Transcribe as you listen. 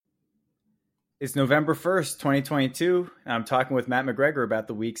It's November 1st, 2022. I'm talking with Matt McGregor about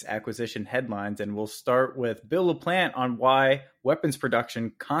the week's acquisition headlines, and we'll start with Bill LaPlante on why weapons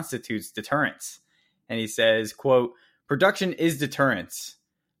production constitutes deterrence. And he says, quote, production is deterrence.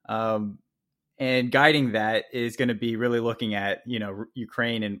 And guiding that is going to be really looking at,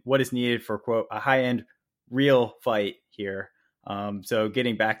 Ukraine and what is needed for, quote, a high-end real fight here. So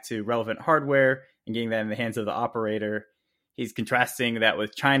getting back to relevant hardware and getting that in the hands of the operator. He's contrasting that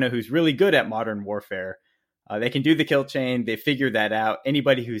with China, who's really good at modern warfare. They can do the kill chain. They figured that out.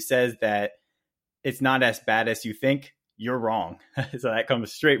 Anybody who says that it's not as bad as you think, you're wrong. So that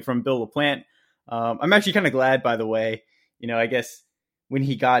comes straight from Bill LaPlante. I'm actually kind of glad, by the way. I guess when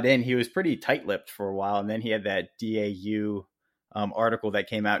he got in, he was pretty tight-lipped for a while, and then he had that DAU article that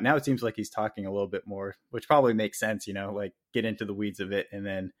came out. Now it seems like he's talking a little bit more, which probably makes sense, like get into the weeds of it and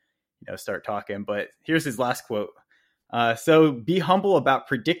then, start talking. But here's his last quote. So be humble about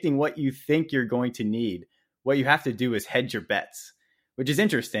predicting what you think you're going to need. What you have to do is hedge your bets, which is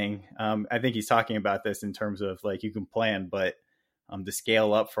interesting. I think he's talking about this in terms of like you can plan, but to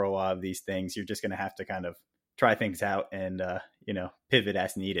scale up for a lot of these things, you're just going to have to kind of try things out and, pivot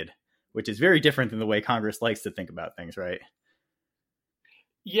as needed, which is very different than the way Congress likes to think about things, right?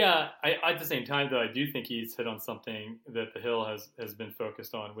 Yeah, at the same time, though, I do think he's hit on something that the Hill has been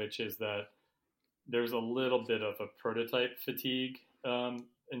focused on, which is that there's a little bit of a prototype fatigue in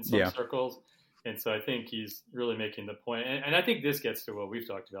some circles. And so I think he's really making the point. And I think this gets to what we've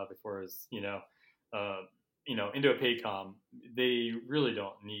talked about before is, Indo-PACOM, they really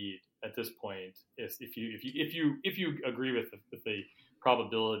don't need at this point, if you agree with the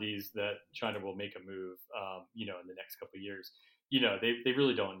probabilities that China will make a move, in the next couple of years, they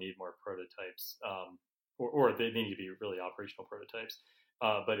really don't need more prototypes, or they need to be really operational prototypes.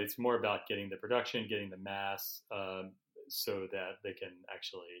 But it's more about getting the production, getting the mass, so that they can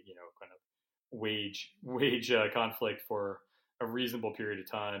actually, kind of wage conflict for a reasonable period of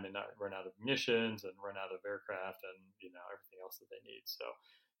time and not run out of munitions and run out of aircraft and everything else that they need. So,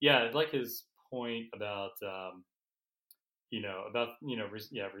 yeah, I like his point about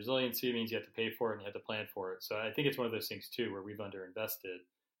resiliency means you have to pay for it and you have to plan for it. So I think it's one of those things too where we've underinvested.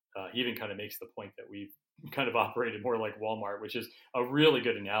 He even kind of makes the point that we've kind of operated more like Walmart, which is a really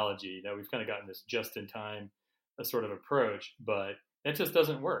good analogy. We've kind of gotten this just-in-time sort of approach, but that just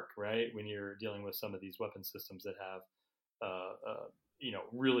doesn't work, right? When you're dealing with some of these weapon systems that have,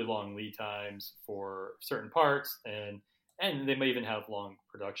 really long lead times for certain parts, and they may even have long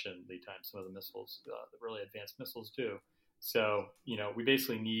production lead times. Some of the missiles, the really advanced missiles, do. So, we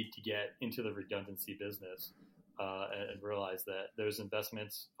basically need to get into the redundancy business and realize that those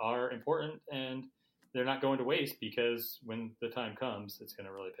investments are important and they're not going to waste, because when the time comes, it's going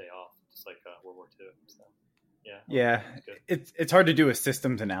to really pay off, just like World War II. So, yeah, it's hard to do a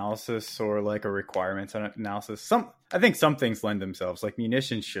systems analysis or like a requirements analysis. I think some things lend themselves, like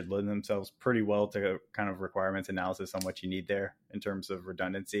munitions should lend themselves pretty well to kind of requirements analysis on what you need there in terms of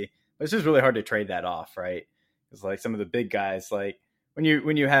redundancy. But it's just really hard to trade that off, right? Because like some of the big guys, like when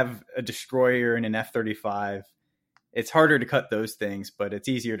you have a destroyer and an F-35. It's harder to cut those things, but it's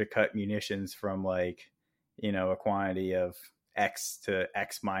easier to cut munitions from like, a quantity of X to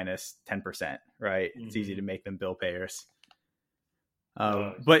X minus 10%, right? Mm-hmm. It's easy to make them bill payers.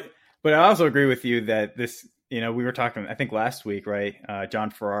 But I also agree with you that this, we were talking, I think last week, right?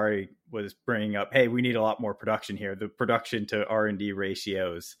 John Ferrari was bringing up, hey, we need a lot more production here. The production to R&D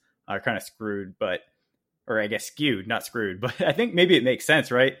ratios are kind of screwed, or I guess skewed, not screwed, but I think maybe it makes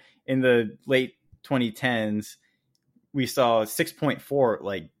sense, right? In the late 2010s, we saw 6.4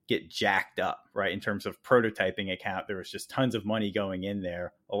 like get jacked up, right? In terms of prototyping account, there was just tons of money going in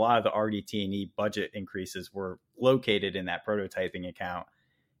there. A lot of the RDT&E budget increases were located in that prototyping account.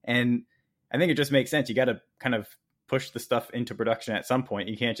 And I think it just makes sense. You got to kind of push the stuff into production at some point.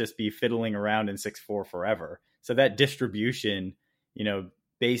 You can't just be fiddling around in 6.4 forever. So that distribution,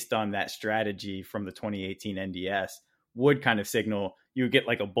 based on that strategy from the 2018 NDS would kind of signal you would get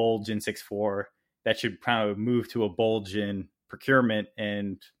like a bulge in 6.4 that should kind of move to a bulge in procurement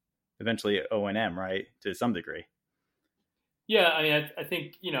and eventually O&M, right? To some degree. Yeah, I mean, I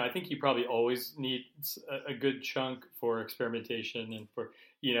think you probably always need a good chunk for experimentation and for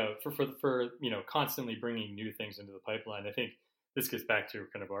constantly bringing new things into the pipeline. I think this gets back to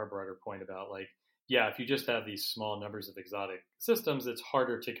kind of our broader point about like, yeah, if you just have these small numbers of exotic systems, it's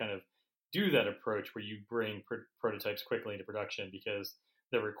harder to kind of do that approach where you bring prototypes quickly into production because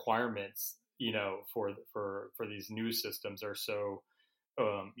the requirements for these new systems are so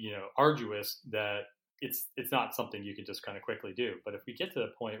arduous that it's not something you can just kind of quickly do. But if we get to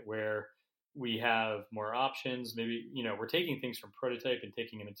the point where we have more options, maybe we're taking things from prototype and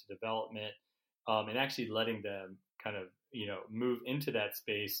taking them into development, and actually letting them kind of, move into that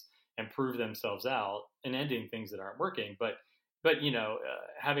space and prove themselves out and ending things that aren't working. But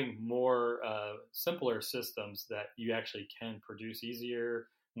having more simpler systems that you actually can produce easier,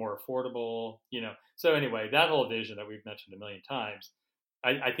 more affordable. So anyway, that whole vision that we've mentioned a million times,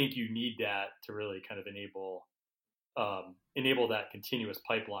 I think you need that to really kind of enable that continuous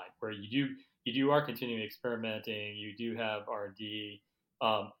pipeline where you are continuing experimenting, you do have R&D,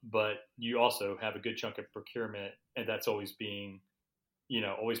 but you also have a good chunk of procurement, and that's always being,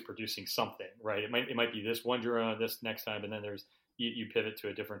 always producing something, right? It might be this one drone this next time, and then you pivot to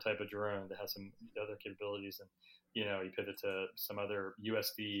a different type of drone that has some other capabilities, and you pivot to some other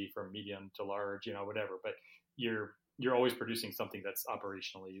USV from medium to large, whatever. But you're always producing something that's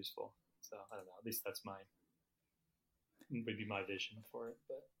operationally useful. So I don't know. At least would be my vision for it.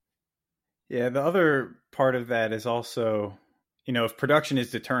 But yeah, the other part of that is also, if production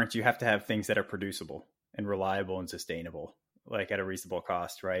is deterrence, you have to have things that are producible and reliable and sustainable, like at a reasonable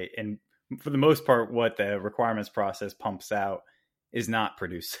cost, right? And for the most part, what the requirements process pumps out is not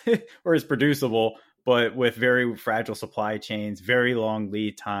produced or is producible, but with very fragile supply chains, very long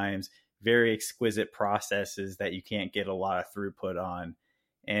lead times, very exquisite processes that you can't get a lot of throughput on.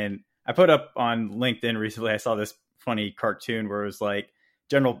 And I put up on LinkedIn recently, I saw this funny cartoon where it was like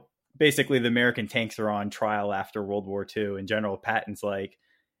basically the American tanks are on trial after World War II, and General Patton's like,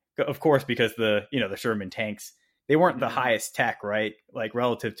 of course, because the Sherman tanks, they weren't the highest tech, right? Like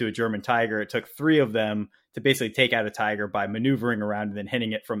relative to a German Tiger, it took 3 of them to basically take out a Tiger by maneuvering around and then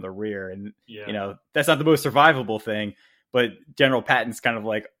hitting it from the rear. And, that's not the most survivable thing, but General Patton's kind of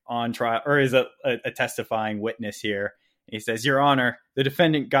like on trial, or is a testifying witness here. And he says, Your Honor, the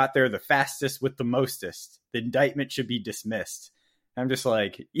defendant got there the fastest with the mostest. The indictment should be dismissed. I'm just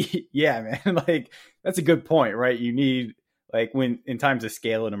like, yeah, man, like that's a good point, right? You need, like, when in times of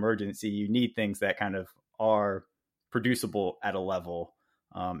scale and emergency, you need things that kind of are producible at a level,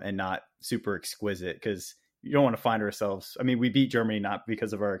 and not super exquisite, because you don't want to find ourselves. I mean, we beat Germany not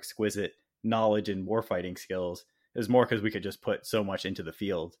because of our exquisite knowledge and warfighting skills. It was more because we could just put so much into the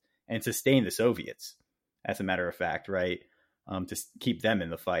field and sustain the Soviets, as a matter of fact, right? To keep them in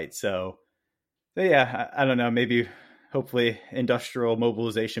the fight. So yeah, I don't know. Maybe, hopefully, industrial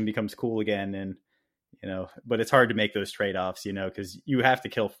mobilization becomes cool again, and but it's hard to make those trade-offs, because you have to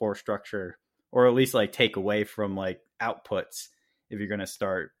kill force structure, or at least like take away from like outputs if you're going to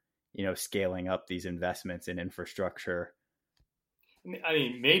start, scaling up these investments in infrastructure. I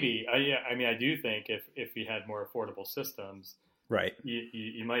mean, maybe. I do think if we had more affordable systems, right,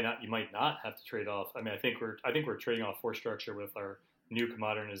 you might not have to trade off. I mean, I think we're trading off force structure with our nuke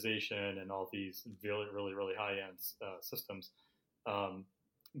modernization and all these really, really, really high end systems.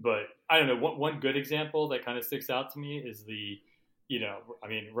 But I don't know. One good example that kind of sticks out to me is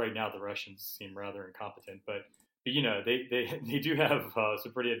right now the Russians seem rather incompetent, but they do have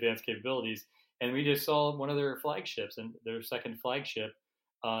some pretty advanced capabilities. And we just saw one of their flagships, and their second flagship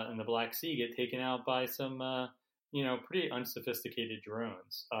in the Black Sea, get taken out by some, pretty unsophisticated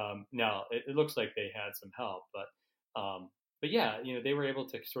drones. Now, it looks like they had some help, but yeah, they were able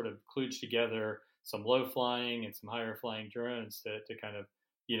to sort of kludge together some low flying and some higher flying drones to kind of,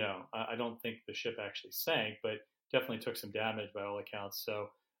 I don't think the ship actually sank, but definitely took some damage by all accounts.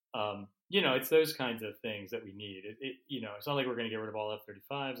 So, it's those kinds of things that we need. It's not like we're going to get rid of all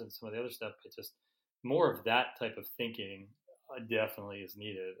F-35s and some of the other stuff, but just more of that type of thinking definitely is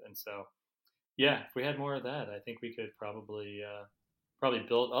needed. And so, yeah, if we had more of that, I think we could probably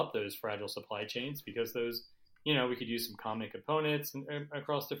build up those fragile supply chains, because those, we could use some common components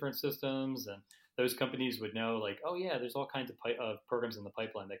across different systems, and those companies would know, like, oh yeah, there's all kinds of programs in the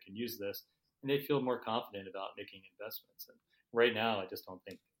pipeline that can use this, and they'd feel more confident about making investments. And right now, I just don't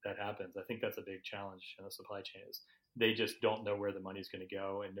think that happens. I think that's a big challenge in the supply chain, is they just don't know where the money's going to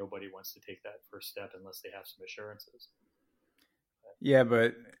go, and nobody wants to take that first step unless they have some assurances. Yeah,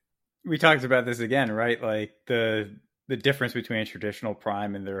 but we talked about this again, right? Like the difference between a traditional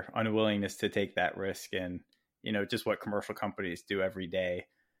prime and their unwillingness to take that risk, and just what commercial companies do every day.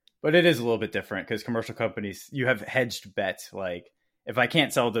 But it is a little bit different, because commercial companies, you have hedged bets. Like, if I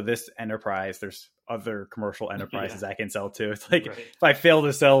can't sell to this enterprise, there's other commercial enterprises I can sell to. It's like, if I fail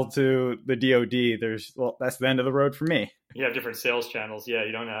to sell to the DoD, that's the end of the road for me. You have different sales channels. Yeah,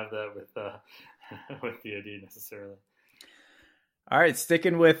 you don't have that with DoD necessarily. All right,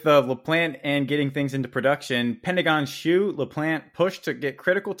 sticking with LaPlante and getting things into production. Pentagon shoe, LaPlante pushed to get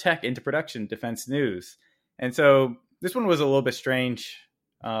critical tech into production, Defense News. And so this one was a little bit strange,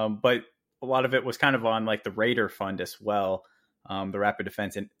 but a lot of it was kind of on like the Raider Fund as well, the Rapid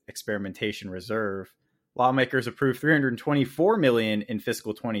Defense and Experimentation Reserve. Lawmakers approved $324 million in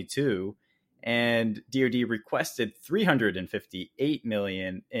fiscal 22, and DoD requested $358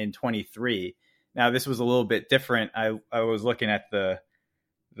 million in 23. Now, this was a little bit different. I was looking at the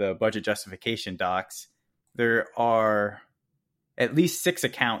budget justification docs. There are at least 6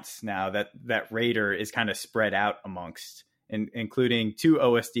 accounts now that Raider is kind of spread out amongst, including 2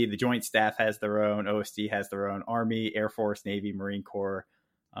 OSD. The Joint Staff has their own, OSD has their own, Army, Air Force, Navy, Marine Corps.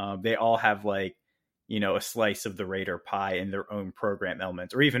 They all have like, a slice of the Raider pie in their own program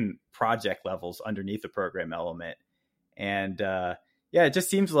elements, or even project levels underneath the program element. And it just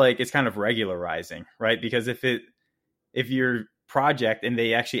seems like it's kind of regularizing, right? Because if your project, and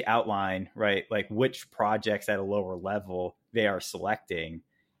they actually outline, right, like which projects at a lower level they are selecting,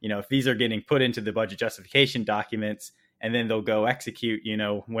 if these are getting put into the budget justification documents, and then they'll go execute,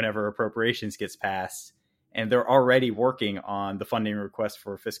 whenever appropriations gets passed, and they're already working on the funding request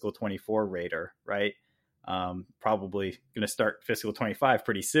for fiscal 24 Raider, right? Probably going to start fiscal 25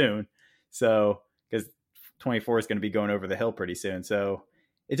 pretty soon. So, because 24 is going to be going over the hill pretty soon. So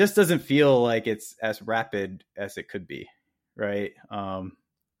it just doesn't feel like it's as rapid as it could be. Right. I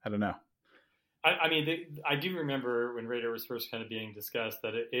don't know. I mean, I do remember when Raider was first kind of being discussed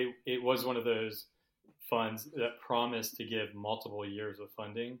that it was one of those funds that promised to give multiple years of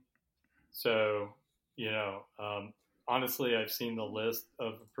funding. So, honestly, I've seen the list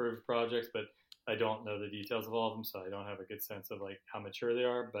of approved projects, but I don't know the details of all of them, so I don't have a good sense of like how mature they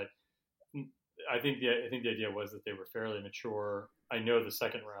are. But I think the idea was that they were fairly mature. I know the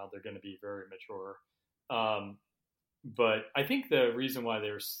second round they're going to be very mature. But I think the reason why they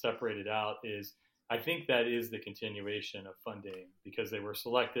were separated out is I think that is the continuation of funding, because they were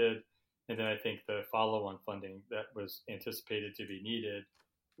selected, and then I think the follow-on funding that was anticipated to be needed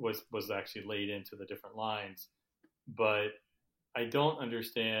was actually laid into the different lines. But I don't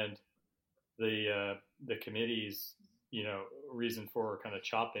understand the committee's reason for kind of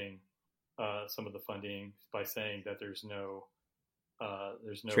chopping some of the funding by saying that there's no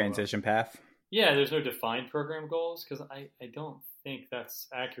transition path. Yeah, there's no defined program goals, because I don't think that's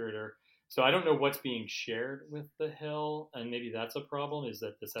accurate. So I don't know what's being shared with the Hill, and maybe that's a problem, is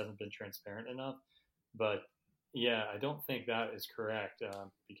that this hasn't been transparent enough. But yeah, I don't think that is correct,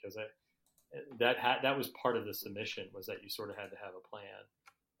 because that was part of the submission, was that you sort of had to have a plan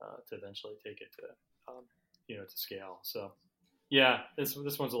to eventually take it to to scale. So yeah, this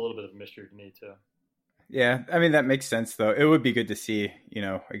one's a little bit of a mystery to me too. Yeah, I mean, that makes sense, though. It would be good to see,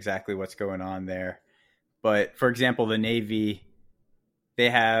 exactly what's going on there. But, for example, the Navy, they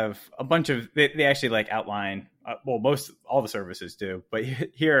have a bunch of, they actually like outline, all the services do. But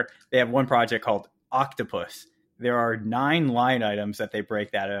here they have one project called Octopus. There are 9 line items that they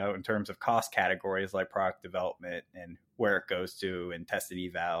break that out in terms of cost categories, like product development and where it goes to and test and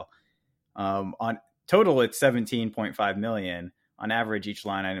eval. On total, it's $17.5 million. On average, each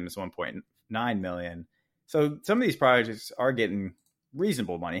line item is $1.9 million. So some of these projects are getting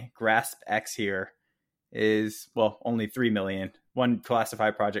reasonable money. Grasp X here is, only $3 million. One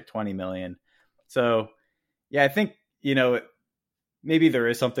classified project, $20 million. So, yeah, I think, maybe there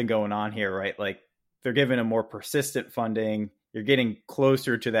is something going on here, right? Like, they're given a more persistent funding. You're getting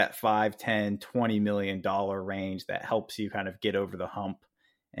closer to that $5, $10, $20 million range that helps you kind of get over the hump.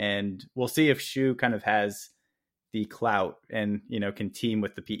 And we'll see if Shu kind of has the clout and, can team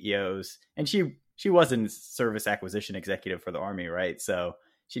with the PEOs. And she was a service acquisition executive for the Army, right? So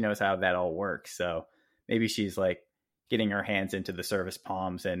she knows how that all works. So maybe she's like getting her hands into the service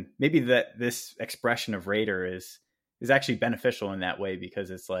palms, and maybe that this expression of Raider is actually beneficial in that way, because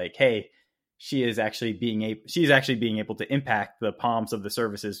it's like, hey, she's actually being able to impact the palms of the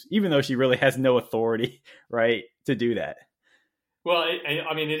services, even though she really has no authority, right, to do that. Well,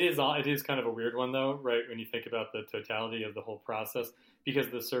 it is kind of a weird one, though, right, when you think about the totality of the whole process, because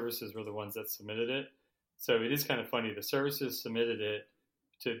the services were the ones that submitted it. So it is kind of funny. The services submitted it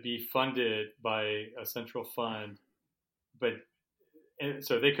to be funded by a central fund,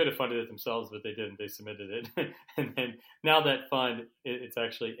 so they could have funded it themselves, but they didn't. They submitted it. And then now that fund, it's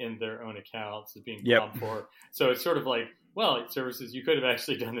actually in their own accounts, it's being called for. So it's sort of like, well, services, you could have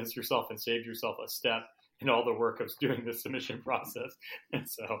actually done this yourself and saved yourself a step in all the work of doing the submission process. And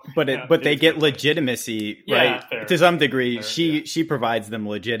so, but they get legitimacy, right? Fair. To some degree, Fair, she provides them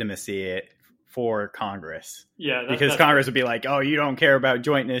legitimacy for Congress. Yeah, because Congress would be like, oh, you don't care about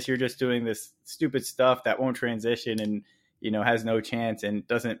jointness. You're just doing this stupid stuff that won't transition and, has no chance and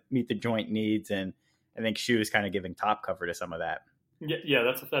doesn't meet the joint needs. And I think Shu is kind of giving top cover to some of that. Yeah,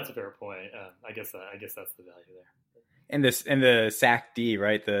 that's a fair point. I guess that's the value there. And the SAC-D,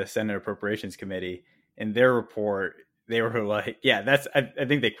 right, the Senate Appropriations Committee, in their report, they were like, I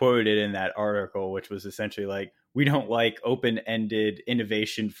think they quoted it in that article, which was essentially like, we don't like open-ended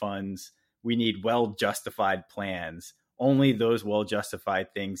innovation funds we need well justified plans. Only those well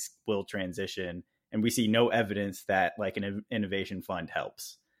justified things will transition. And we see no evidence that like an innovation fund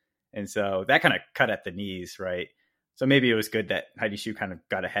helps. And so that kind of cut at the knees, right? So maybe it was good that Heidi Shyu kind of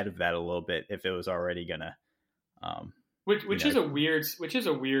got ahead of that a little bit if it was already gonna. Which is a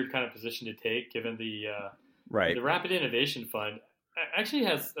weird kind of position to take, given the right. The Rapid Innovation Fund actually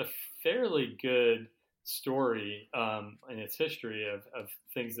has a fairly good story in its history of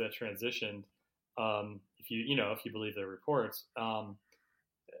things that transitioned. If you believe their reports,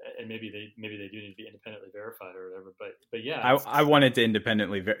 and maybe they do need to be independently verified or whatever. But yeah, I wanted to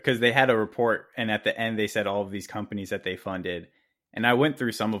independently because they had a report, and at the end they said all of these companies that they funded, and I went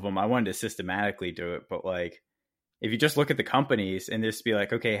through some of them. I wanted to systematically do it, but like if you just look at the companies and just be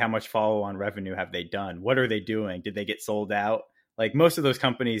like, okay, how much follow-on revenue have they done? What are they doing? Did they get sold out? Like most of those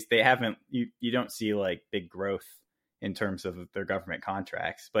companies, they haven't. You don't see like big growth in terms of their government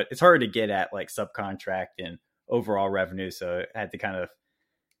contracts, but it's hard to get at like subcontract and overall revenue. So I had to kind of,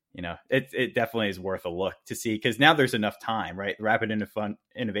 it definitely is worth a look to see, because now there's enough time, right? The Rapid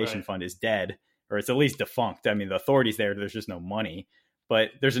Innovation Fund is dead, or it's at least defunct. I mean, the authority's there's just no money, but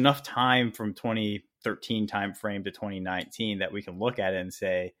there's enough time from 2013 timeframe to 2019 that we can look at it and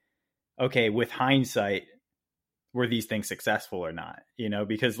say, okay, with hindsight, were these things successful or not?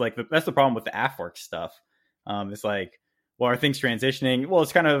 Because like that's the problem with the AFWERX stuff. It's like, well, are things transitioning? Well,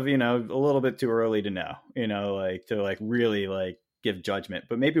 it's kind of, a little bit too early to know, like to like really like give judgment.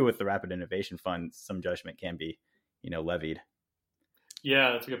 But maybe with the Rapid Innovation Fund, some judgment can be, levied.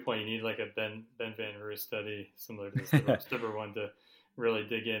 Yeah, that's a good point. You need like a Ben Van Roo study similar to the Stibber one to really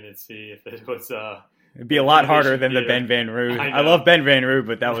dig in and see if it was it'd be a lot harder than the Ben Van Roo. I love Ben Van Roo,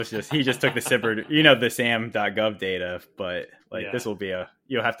 but that was he just took the Stibber, the SAM.gov data. But like this will be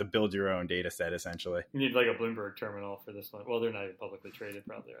you'll have to build your own data set essentially. You need like a Bloomberg terminal for this one. Well, they're not even publicly traded,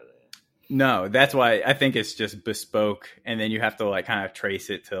 probably, are they? No, that's why I think it's just bespoke, and then you have to like kind of trace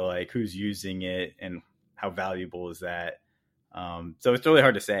it to like who's using it and how valuable is that. So it's really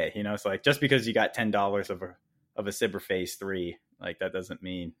hard to say. It's like just because you got $10 of a Stibber phase 3, like that doesn't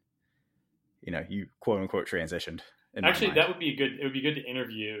mean you quote unquote transitioned. Actually, that would be good. It would be good to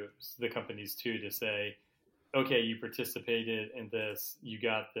interview the companies too, to say, okay, you participated in this, you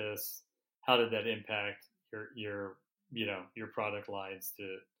got this. How did that impact your product lines?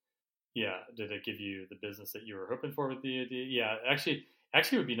 Did it give you the business that you were hoping for with the idea? Yeah, actually,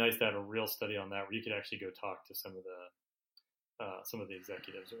 it would be nice to have a real study on that, where you could actually go talk to some of the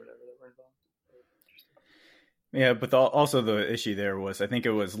executives or whatever that were involved. Yeah, but also the issue there was, I think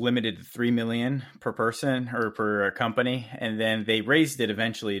it was limited to $3 million per person or per company, and then they raised it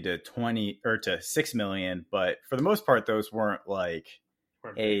eventually to $6 million. But for the most part, those weren't like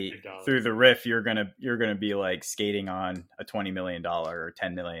through the RIF you're gonna be like skating on a $20 million or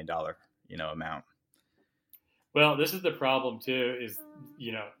 $10 million amount. Well, this is the problem too. Is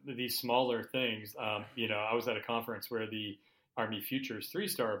these smaller things. I was at a conference where the Army Futures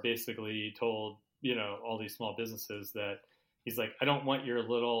 3-star basically told all these small businesses that he's like, I don't want your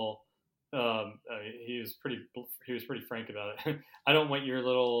little. He was pretty frank about it. I don't want your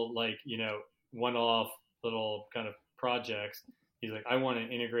little one-off little kind of projects. He's like, I want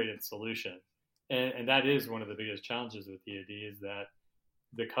an integrated solution, and that is one of the biggest challenges with DoD is that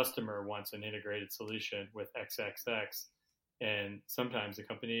the customer wants an integrated solution with XXX, and sometimes the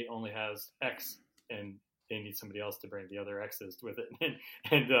company only has X, and they need somebody else to bring the other X's with it, and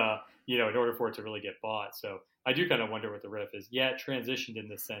in order for it to really get bought. So I do kind of wonder what the RIF is. Yeah, it transitioned in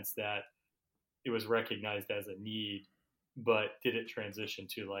the sense that it was recognized as a need, but did it transition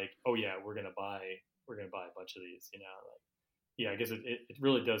to like, oh yeah, we're gonna buy a bunch of these, I guess it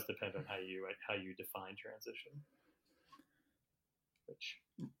really does depend on how you define transition, which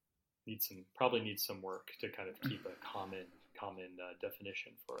probably needs some work to kind of keep a common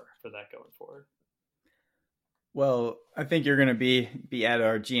definition for that going forward. Well, I think you're going to be at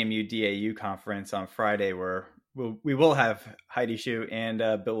our GMU DAU conference on Friday, where we will have Heidi Shyu and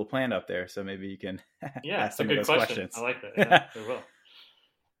Bill LaPlante up there, so maybe you can ask some of those questions. I like that. Yeah, we will.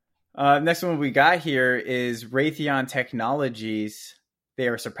 Next one we got here is Raytheon Technologies. They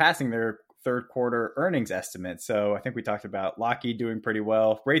are surpassing their third quarter earnings estimates. So I think we talked about Lockheed doing pretty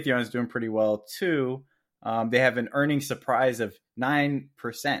well. Raytheon is doing pretty well too. They have an earnings surprise of 9%.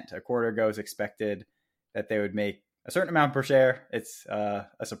 A quarter ago was expected that they would make a certain amount per share. It's a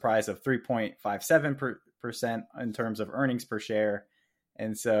surprise of 3.57% in terms of earnings per share.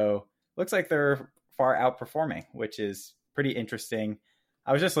 And so looks like they're far outperforming, which is pretty interesting.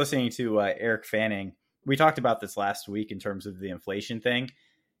 I was just listening to Eric Fanning. We talked about this last week in terms of the inflation thing.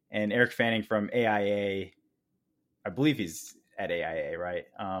 And Eric Fanning from AIA, I believe he's at AIA, right?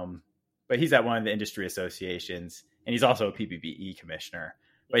 but he's at one of the industry associations, and he's also a PPBE commissioner.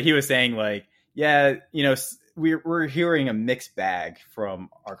 But he was saying like, yeah, we're hearing a mixed bag from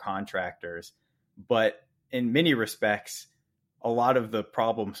our contractors, but in many respects, a lot of the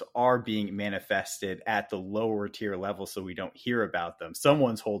problems are being manifested at the lower tier level, so we don't hear about them.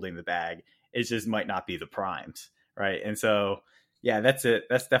 Someone's holding the bag. It just might not be the primes, right? And so, yeah, that's it.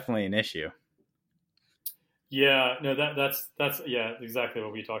 That's definitely an issue. Yeah, no, that's yeah, exactly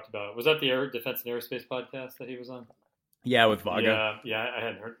what we talked about. Was that the Defense and Aerospace podcast that he was on? Yeah, with Vaga. Yeah, I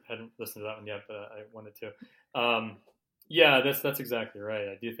hadn't listened to that one yet, but I wanted to. Yeah, that's exactly right.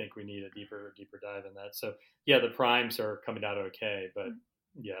 I do think we need a deeper dive in that. So yeah, the primes are coming out okay, but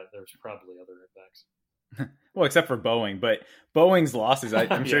yeah, there's probably other impacts. Well, except for Boeing, but Boeing's losses,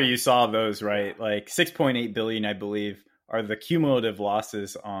 I'm sure you saw those, right? Like 6.8 billion, I believe, are the cumulative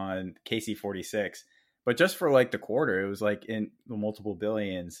losses on KC-46. But just for like the quarter, it was like in the multiple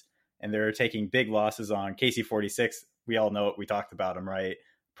billions, and they're taking big losses on KC-46. We all know it. We talked about them, right?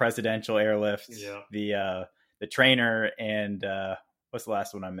 Presidential airlift, the trainer, and what's the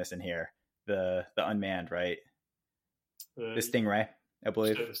last one I'm missing here? The unmanned, right? The Stingray, I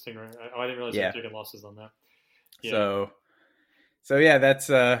believe. The Stingray. I didn't realize they were taking losses on that. Yeah. So yeah, that's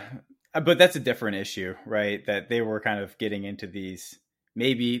but that's a different issue, right? That they were kind of getting into these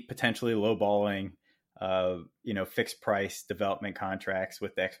maybe potentially lowballing, fixed price development contracts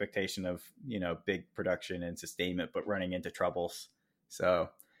with the expectation of, big production and sustainment, but running into troubles. So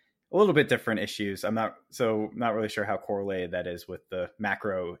a little bit different issues. I'm not really sure how correlated that is with the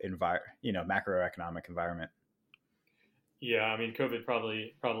macroeconomic environment. Yeah, I mean, COVID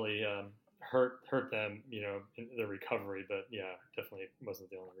probably hurt them, in their recovery, but yeah, definitely wasn't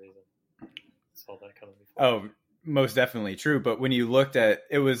the only reason. Saw that coming before. Oh, most definitely true. But when you looked at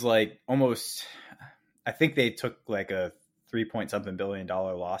it, was like almost, I think they took like a $3 billion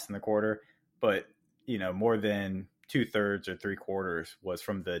loss in the quarter, but more than 2/3 or 3/4 was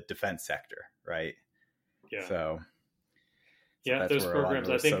from the defense sector, right? Yeah. So yeah, those programs.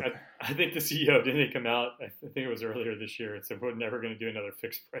 I think the CEO didn't come out. I think it was earlier this year and said we're never going to do another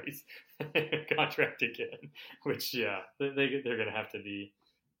fixed price contract again. Which they're going to have to be.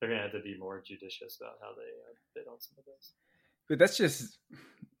 They're going to have to be more judicious about how they bid on some of those. But that's just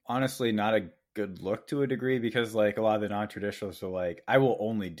honestly not a good look to a degree, because like a lot of the non-traditionalists are like, I will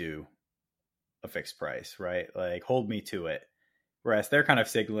only do a fixed price, right? Like hold me to it. Whereas they're kind of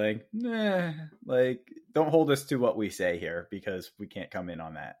signaling, like don't hold us to what we say here because we can't come in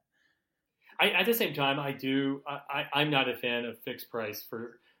on that. At the same time, I'm not a fan of fixed price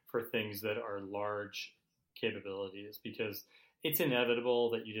for things that are large capabilities, because it's inevitable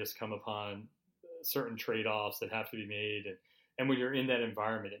that you just come upon certain trade-offs that have to be made. And when you're in that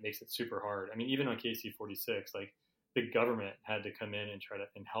environment, it makes it super hard. I mean, even on KC-46, like the government had to come in and try to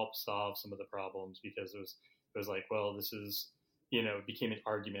help solve some of the problems, because it was like, well, this is, it became an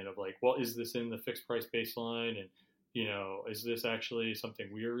argument of like, well, is this in the fixed price baseline? And, is this actually something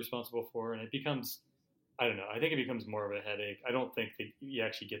we're responsible for? And it becomes, I don't know. I think it becomes more of a headache. I don't think that you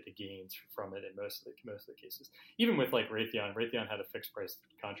actually get the gains from it in most of the cases. Even with like Raytheon had a fixed price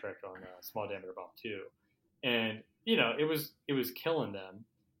contract on small diameter bomb 2, and it was killing them,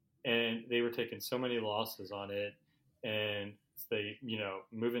 and they were taking so many losses on it, and they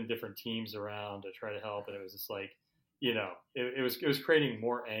moving different teams around to try to help, and it was just like it was creating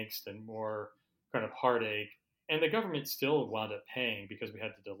more angst and more kind of heartache, and the government still wound up paying because we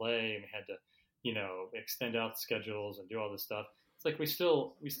had to delay and we had to extend out schedules and do all this stuff. It's like we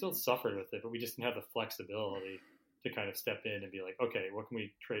still suffered with it, but we just didn't have the flexibility to kind of step in and be like, okay, what can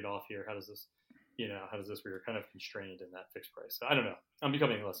we trade off here? How does this, we were kind of constrained in that fixed price. So I don't know. I'm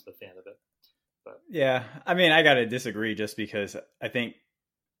becoming less of a fan of it. But yeah, I mean, I got to disagree just because I think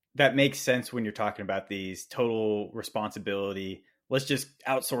that makes sense when you're talking about these total responsibility. Let's just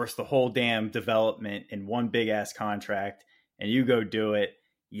outsource the whole damn development in one big ass contract and you go do it.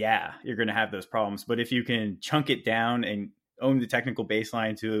 Yeah, you're going to have those problems. But if you can chunk it down and own the technical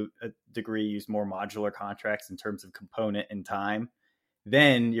baseline to a degree, use more modular contracts in terms of component and time,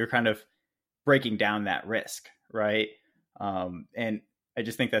 then you're kind of breaking down that risk, right? And I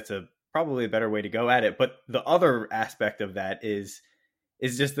just think that's probably a better way to go at it. But the other aspect of that is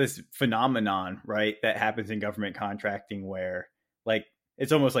just this phenomenon, right, that happens in government contracting where like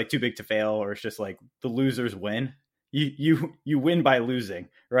it's almost like too big to fail, or it's just like the losers win. You win by losing,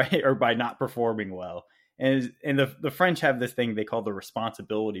 right? Or by not performing well. And the French have this thing they call the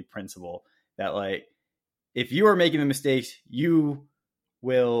responsibility principle, that like if you are making the mistakes, you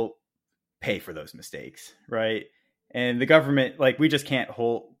will pay for those mistakes, right? And the government, like we just can't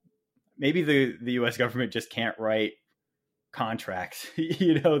hold, maybe the US government just can't write contracts,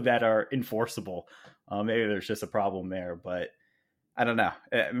 that are enforceable. Maybe there's just a problem there, but I don't know.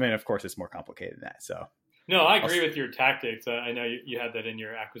 I mean, of course, it's more complicated than that. So no, I agree with your tactics. I know you had that in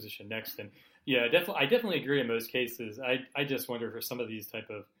your acquisition next, and yeah, I definitely agree in most cases. I just wonder for some of these type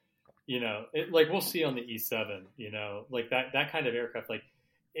of, like we'll see on the E7, like that kind of aircraft, like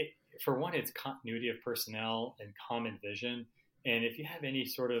for one, it's continuity of personnel and common vision. And if you have any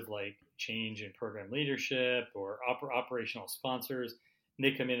sort of like change in program leadership or operational sponsors, and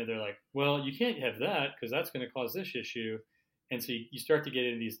they come in and they're like, well, you can't have that because that's going to cause this issue. And so you start to get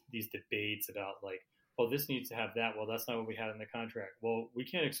into these debates about like, well, this needs to have that. Well, that's not what we had in the contract. Well, we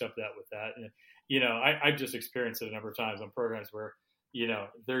can't accept that with that. And, I've just experienced it a number of times on programs where,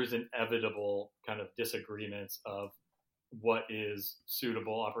 there's inevitable kind of disagreements of what is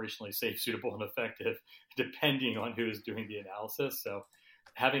suitable, operationally safe, suitable, and effective, depending on who is doing the analysis. So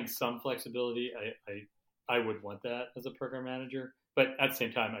having some flexibility, I would want that as a program manager. But at the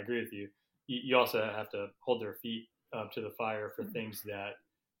same time, I agree with you. You also have to hold their feet to the fire for things that,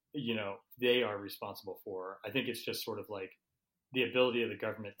 they are responsible for. I think it's just sort of like the ability of the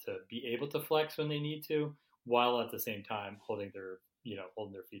government to be able to flex when they need to, while at the same time holding their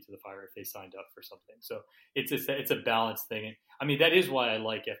feet to the fire if they signed up for something. So it's a balanced thing. I mean, that is why I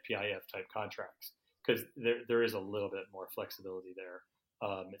like FPIF type contracts, because there is a little bit more flexibility there.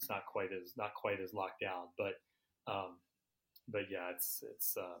 It's not quite as locked down, but yeah,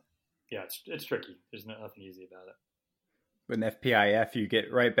 it's tricky. There's nothing easy about it. With an FPIF, you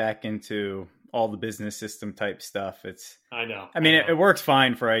get right back into all the business system type stuff. I know. I mean, it works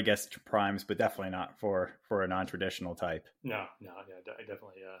fine for, I guess, primes, but definitely not for a non-traditional type. No, yeah, I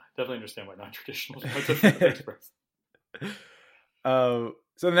definitely understand why non-traditional types. So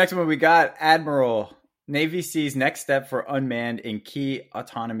the next one we got, Admiral. Navy sees next step for unmanned in key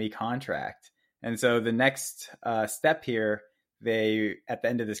autonomy contract. And so the next step here, they, at the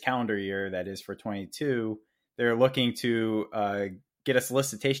end of this calendar year, that is for 22, they're looking to get a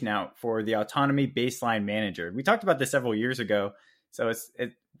solicitation out for the autonomy baseline manager. We talked about this several years ago. So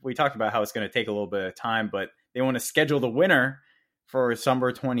we talked about how it's going to take a little bit of time, but they want to schedule the winner for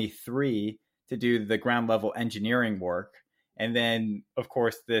summer 23 to do the ground level engineering work. And then, of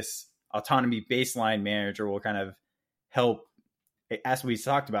course, this autonomy baseline manager will kind of help, as we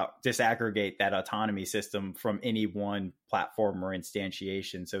talked about, disaggregate that autonomy system from any one platform or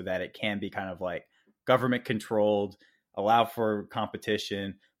instantiation so that it can be kind of like government controlled, allow for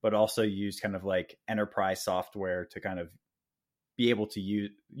competition, but also use kind of like enterprise software to kind of be able to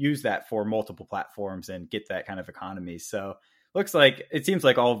use that for multiple platforms and get that kind of economy. So it seems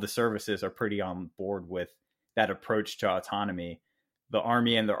like all of the services are pretty on board with that approach to autonomy. The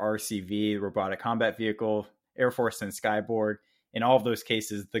Army and the RCV, Robotic Combat Vehicle, Air Force and Skyborg, in all of those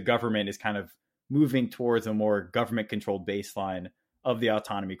cases, the government is kind of moving towards a more government controlled baseline of the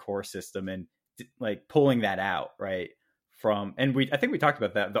autonomy core system and like pulling that out, right? I think we talked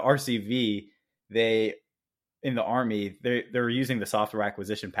about that. The RCV, in the Army, they're using the software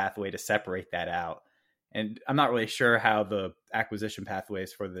acquisition pathway to separate that out. And I'm not really sure how the acquisition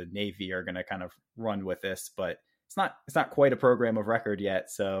pathways for the Navy are going to kind of run with this, but it's not quite a program of record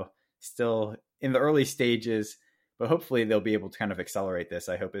yet. So still in the early stages, but hopefully they'll be able to kind of accelerate this.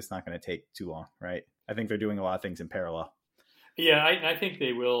 I hope it's not going to take too long, right? I think they're doing a lot of things in parallel. Yeah, I think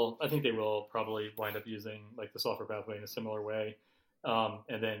they will. I think they will probably wind up using like the software pathway in a similar way,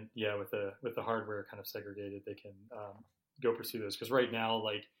 and then with the hardware kind of segregated, they can go pursue those. Because right now,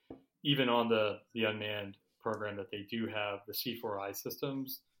 like even on the unmanned program that they do have, the C4I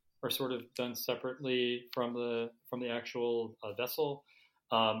systems are sort of done separately from the actual vessel.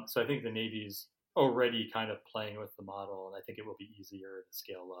 So I think the Navy's already kind of playing with the model, and I think it will be easier to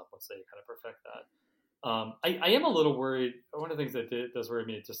scale up once they kind of perfect that. I am a little worried. One of the things that does worry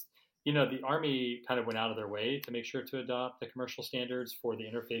me is just, the Army kind of went out of their way to make sure to adopt the commercial standards for the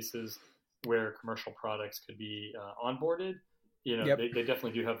interfaces where commercial products could be onboarded. Yep. They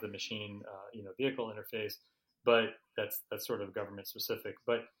definitely do have the machine, vehicle interface, but that's sort of government specific.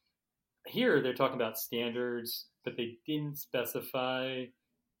 But here they're talking about standards, but they didn't specify,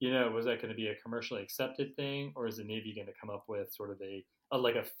 was that going to be a commercially accepted thing, or is the Navy going to come up with sort of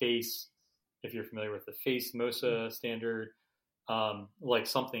like a face, if you're familiar with the FACE MOSA standard, like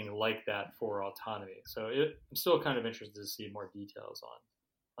something like that for autonomy. So I'm still kind of interested to see more details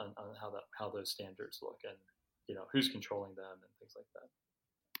on how those standards look and who's controlling them and things like that.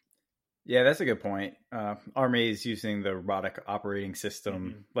 Yeah, that's a good point. Army is using the robotic operating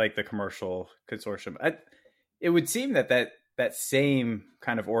system like the commercial consortium. It would seem that same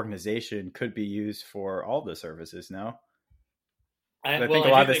kind of organization could be used for all the services, no? I think a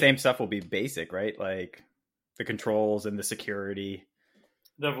lot of the same stuff will be basic, right? Like, the controls and the security.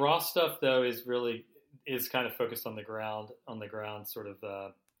 The raw stuff though is kind of focused on the ground sort of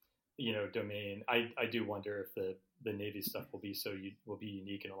domain. I do wonder if the Navy stuff will be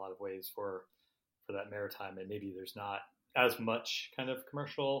unique in a lot of ways for that maritime, and maybe there's not as much kind of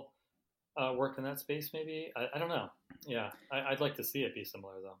commercial work in that space. Maybe I don't know. Yeah, I'd like to see it be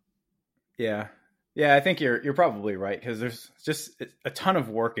similar though. Yeah, I think you're probably right, because there's just a ton of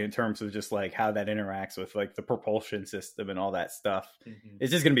work in terms of just like how that interacts with like the propulsion system and all that stuff. Mm-hmm.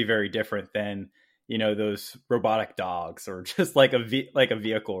 It's just going to be very different than those robotic dogs, or just like a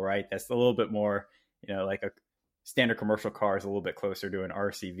vehicle, right? That's a little bit more, like a standard commercial car is a little bit closer to an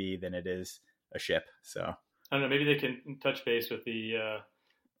RCV than it is a ship. So I don't know. Maybe they can touch base with the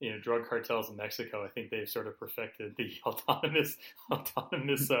drug cartels in Mexico. I think they've sort of perfected the autonomous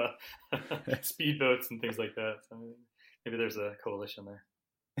speedboats and things like that. So maybe there's a coalition there.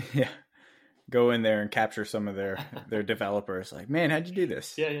 Yeah. Go in there and capture some of their developers. Like, man, how'd you do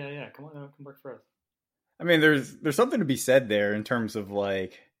this? Yeah. Come on, come work for us. I mean, there's something to be said there in terms of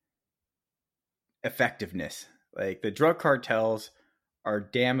like effectiveness. Like the drug cartels are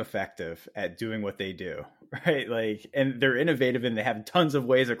damn effective at doing what they do, right? Like, and they're innovative and they have tons of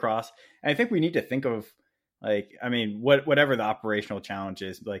ways across. And I think we need to think of like, I mean, whatever the operational challenge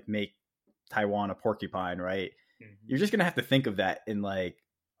is, like make Taiwan a porcupine, right? Mm-hmm. You're just going to have to think of that in like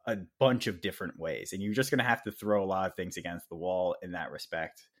a bunch of different ways. And you're just going to have to throw a lot of things against the wall in that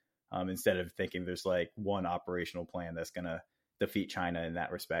respect. Instead of thinking there's like one operational plan that's going to defeat China in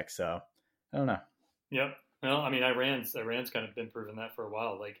that respect. So I don't know. Yep. Well, I mean, Iran's kind of been proving that for a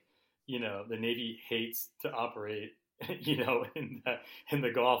while. Like, the Navy hates to operate, in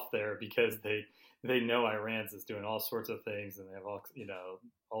the Gulf there, because they know Iran's is doing all sorts of things, and they have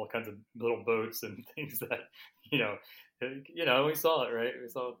all kinds of little boats and things that, we saw it, right? We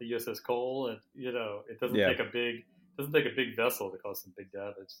saw it with the USS Cole, and it doesn't take a big vessel to cause some big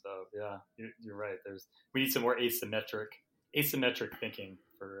damage. So yeah, you're right. We need some more asymmetric thinking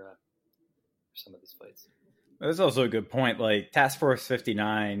for some of these fights. That's also a good point. Like Task Force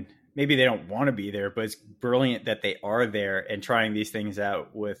 59, maybe they don't want to be there, but it's brilliant that they are there and trying these things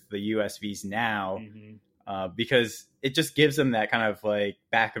out with the USVs now, mm-hmm. Because it just gives them that kind of like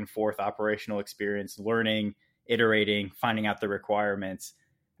back and forth operational experience, learning, iterating, finding out the requirements.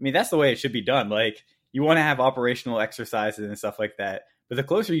 I mean, that's the way it should be done. Like you want to have operational exercises and stuff like that, but the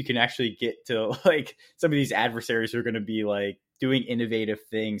closer you can actually get to like some of these adversaries who are going to be like doing innovative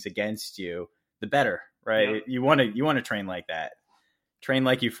things against you, the better. Right. Yeah. You want to train like that. Train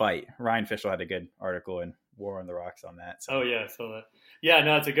like you fight. Ryan Fischel had a good article in War on the Rocks on that. So. Oh yeah. So that, yeah,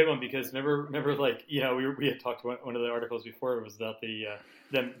 no, it's a good one, because remember like, we had talked about one of the articles before. It was about the,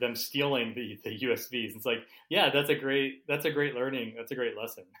 them stealing the USVs. It's like, yeah, that's a great learning. That's a great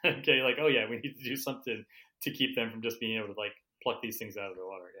lesson. Okay. Like, oh yeah, we need to do something to keep them from just being able to like pluck these things out of the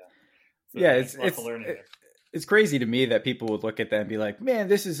water. Yeah. So yeah. It's learning there. It's crazy to me that people would look at that and be like, man,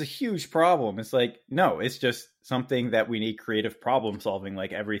 this is a huge problem. It's like, no, it's just something that we need creative problem solving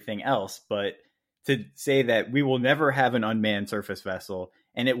like everything else. But to say that we will never have an unmanned surface vessel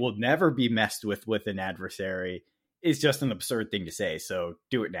and it will never be messed with an adversary is just an absurd thing to say. So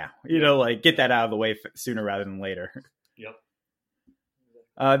do it now, like get that out of the way sooner rather than later.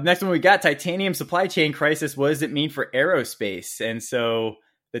 Yep. Next one, we got titanium supply chain crisis. What does it mean for aerospace? And so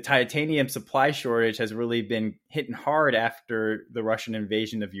the titanium supply shortage has really been hitting hard after the Russian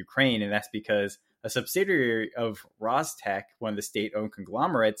invasion of Ukraine. And that's because a subsidiary of Rostec, one of the state-owned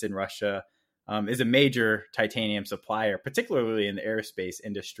conglomerates in Russia, is a major titanium supplier, particularly in the aerospace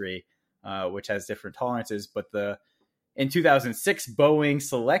industry, which has different tolerances. But in 2006, Boeing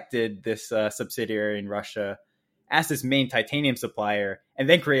selected this subsidiary in Russia as its main titanium supplier, and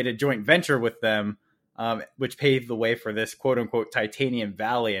then created a joint venture with them, which paved the way for this quote-unquote titanium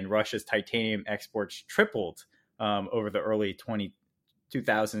valley, and Russia's titanium exports tripled over the early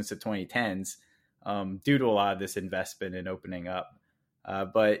 2000s to 2010s due to a lot of this investment and opening up.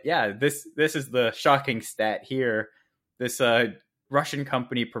 But yeah, this is the shocking stat here. This Russian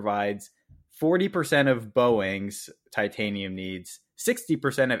company provides 40% of Boeing's titanium needs,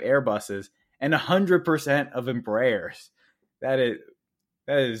 60% of Airbus's, and 100% of Embraer's. That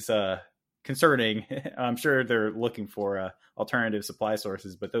is concerning. I'm sure they're looking for alternative supply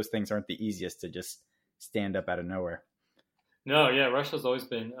sources, but those things aren't the easiest to just stand up out of nowhere. No, yeah, Russia's always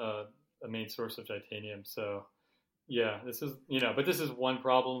been a main source of titanium. So yeah, this is but this is one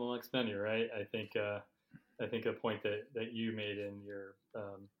problem amongst many, right? I think a point that you made in your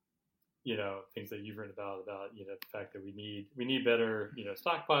things that you've written about the fact that we need better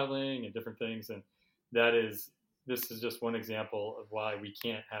stockpiling and different things, and this is just one example of why we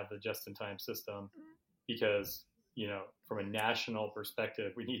can't have the just-in-time system, because, from a national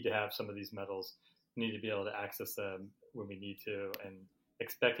perspective, we need to have some of these metals. We need to be able to access them when we need to, and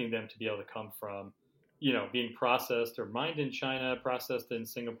expecting them to be able to come from, being processed or mined in China, processed in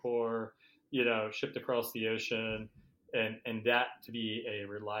Singapore, shipped across the ocean, and that to be a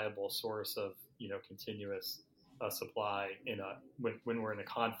reliable source of, continuous supply when we're in a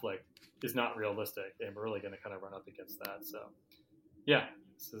conflict is not realistic, and we're really going to kind of run up against that. So, yeah,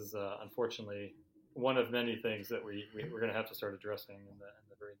 this is unfortunately one of many things that we're going to have to start addressing in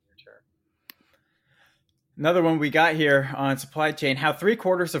the very near term. Another one we got here on supply chain, how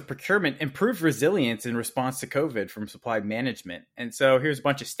 3/4 of procurement improved resilience in response to COVID from supply management. And so here's a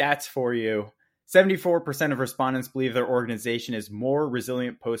bunch of stats for you. 74% of respondents believe their organization is more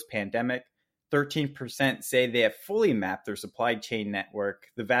resilient post-pandemic. 13% say they have fully mapped their supply chain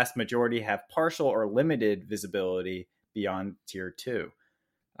network. The vast majority have partial or limited visibility beyond tier 2.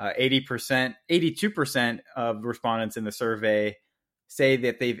 82% of respondents in the survey say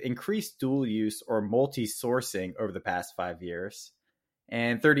that they've increased dual use or multi-sourcing over the past 5 years.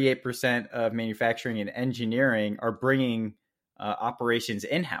 And 38% of manufacturing and engineering are bringing operations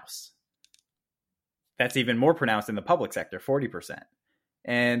in-house. That's even more pronounced in the public sector, 40%.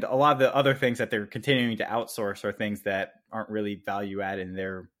 And a lot of the other things that they're continuing to outsource are things that aren't really value add in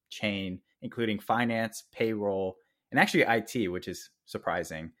their chain, including finance, payroll, and actually IT, which is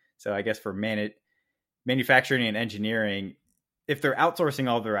surprising. So I guess for manufacturing and engineering, if they're outsourcing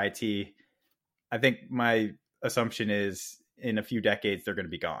all their IT, I think my assumption is in a few decades, they're going to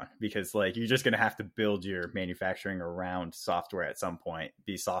be gone, because you're just going to have to build your manufacturing around software at some point,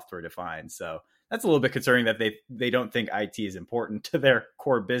 be software defined. So that's a little bit concerning that they don't think IT is important to their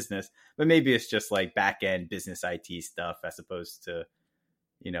core business, but maybe it's just back end business IT stuff as opposed to,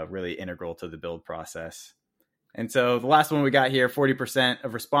 really integral to the build process. And so the last one we got here, 40%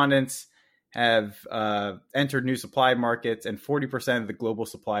 of respondents have entered new supply markets, and 40% of the global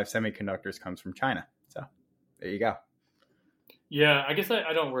supply of semiconductors comes from China. So there you go. Yeah, I guess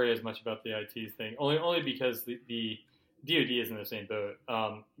I don't worry as much about the IT thing, only because the DoD is in the same boat.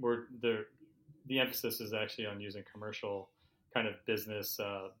 Where the emphasis is actually on using commercial kind of business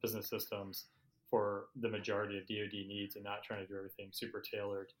systems for the majority of DoD needs, and not trying to do everything super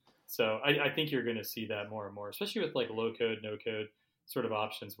tailored. So I think you're going to see that more and more, especially with low code, no code sort of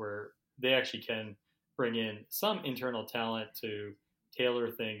options, where they actually can bring in some internal talent to tailor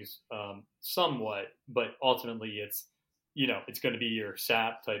things somewhat, but ultimately it's going to be your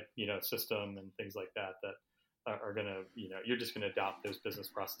SAP type, system and things like that are going to, you're just going to adopt those business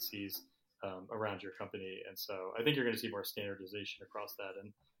processes around your company. And so I think you're going to see more standardization across that.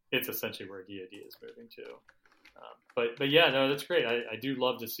 And it's essentially where DoD is moving to. But yeah, no, that's great. I do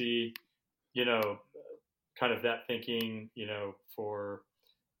love to see, kind of that thinking, for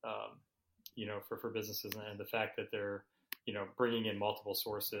businesses, and the fact that they're, bringing in multiple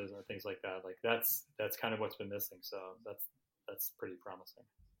sources and things like that. That's kind of what's been missing. So that's pretty promising.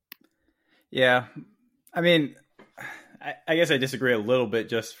 Yeah. I mean, I guess I disagree a little bit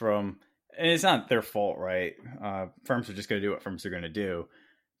just from, and it's not their fault, right? Firms are just going to do what firms are going to do.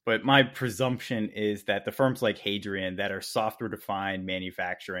 But my presumption is that the firms like Hadrian that are software defined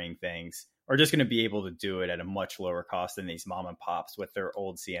manufacturing things are just going to be able to do it at a much lower cost than these mom and pops with their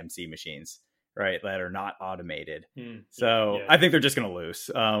old CNC machines, right? That are not automated. So yeah. I think they're just going to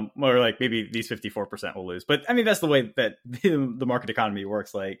lose. Or maybe these 54% will lose. But I mean, that's the way that the market economy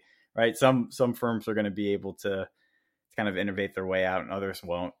works. Right? Some firms are going to be able to kind of innovate their way out, and others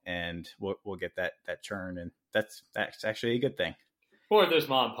won't. And we'll get that churn. And that's actually a good thing. Or there's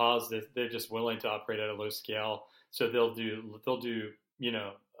mom and pops that they're just willing to operate at a low scale, so they'll do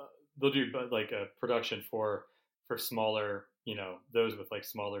a production for smaller, those with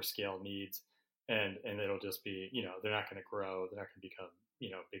smaller scale needs, and it'll just be, they're not going to grow, they're not going to become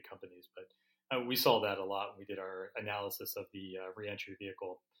big companies. But we saw that a lot when we did our analysis of the reentry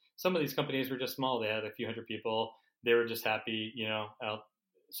vehicle. Some of these companies were just small; they had a few hundred people. They were just happy, out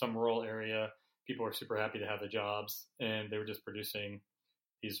some rural area. People were super happy to have the jobs, and they were just producing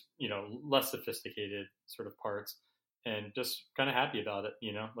these, less sophisticated sort of parts, and just kind of happy about it,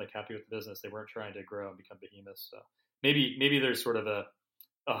 happy with the business. They weren't trying to grow and become behemoths. So maybe there's sort of a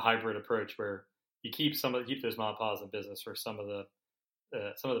hybrid approach where you keep those mom and pops in business for some of the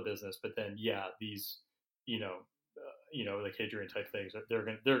business, but then these, like Hadrian type things, they're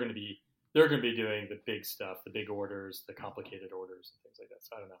going to be doing the big stuff, the big orders, the complicated orders, and things like that.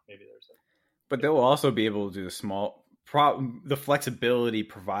 So I don't know, maybe there's a. But they'll also be able to do the flexibility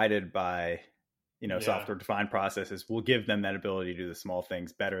provided by, software defined processes will give them that ability to do the small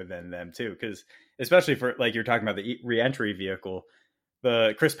things better than them too. Because especially for you're talking about the reentry vehicle,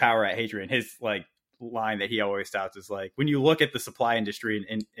 the Chris Power at Hadrian, his line that he always touts is like, when you look at the supply industry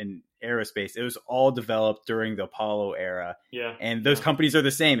in aerospace, it was all developed during the Apollo era. Yeah. And those companies are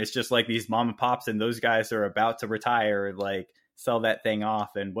the same. It's just like these mom and pops, and those guys are about to retire, like sell that thing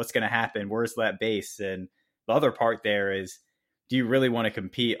off. And what's going to happen? Where's that base? And the other part there is, do you really want to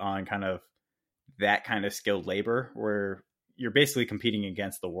compete on kind of that kind of skilled labor where you're basically competing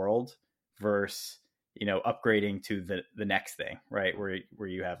against the world versus, upgrading to the next thing, right? Where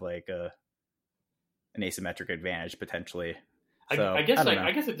you have like an asymmetric advantage potentially. So, I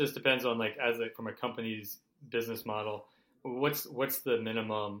guess it just depends on like, from a company's business model, what's the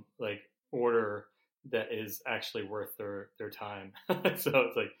minimum like order that is actually worth their time. So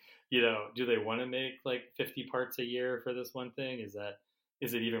it's like, do they want to make like 50 parts a year for this one thing? Is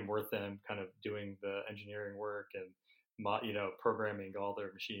it even worth them kind of doing the engineering work and programming all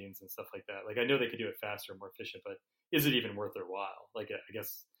their machines and stuff like that? Like, I know they could do it faster, more efficient, but is it even worth their while? Like, I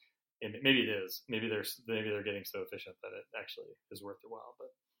guess, and maybe it is. Maybe they're getting so efficient that it actually is worth their while.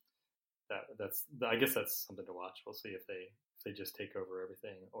 But I guess that's something to watch. We'll see if they just take over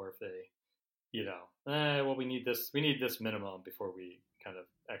everything, or if they, well, we need this minimum before we kind of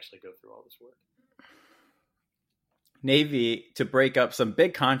actually go through all this work. Navy to break up some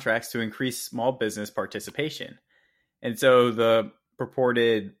big contracts to increase small business participation. And so the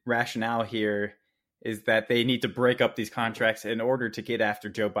purported rationale here is that they need to break up these contracts in order to get after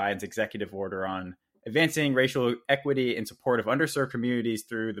Joe Biden's executive order on advancing racial equity in support of underserved communities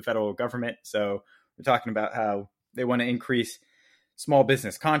through the federal government. So we're talking about how they want to increase small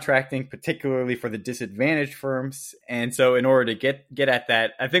business contracting, particularly for the disadvantaged firms. And so in order to get at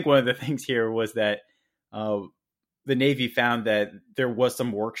that, I think one of the things here was that the Navy found that there was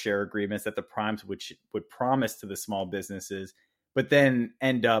some work share agreements that the primes would promise to the small businesses, but then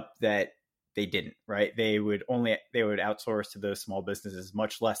end up that they didn't, right? They would outsource to those small businesses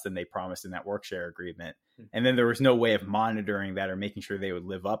much less than they promised in that work share agreement. And then there was no way of monitoring that or making sure they would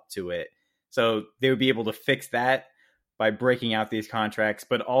live up to it. So they would be able to fix that by breaking out these contracts,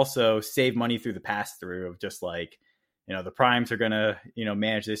 but also save money through the pass through of just like, the primes are going to,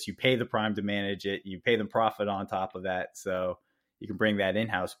 manage this. You pay the prime to manage it. You pay them profit on top of that. So you can bring that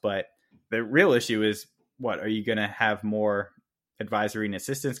in-house. But the real issue is, what are you going to have more advisory and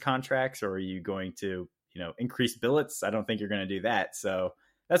assistance contracts, or are you going to, increase billets? I don't think you're going to do that. So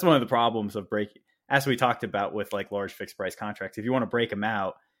that's one of the problems of breaking, as we talked about with like large fixed price contracts. If you want to break them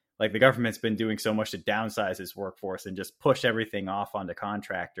out, like the government's been doing so much to downsize its workforce and just push everything off onto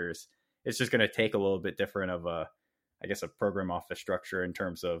contractors, it's just going to take a little bit different of a program office structure in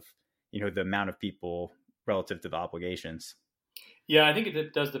terms of, the amount of people relative to the obligations. Yeah, I think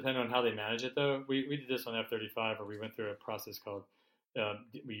it does depend on how they manage it, though. We did this on F-35, where we went through a process called,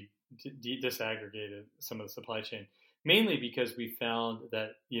 we disaggregated some of the supply chain, mainly because we found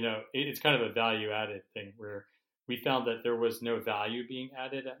that, it's kind of a value-added thing, where we found that there was no value being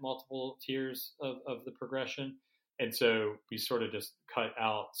added at multiple tiers of the progression. And so we sort of just cut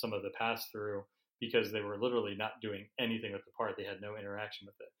out some of the pass-through, because they were literally not doing anything with the part. They had no interaction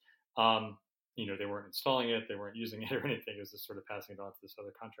with it. They weren't installing it, they weren't using it or anything. It was just sort of passing it on to this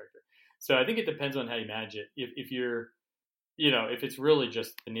other contractor. So I think it depends on how you manage it. If you're, if it's really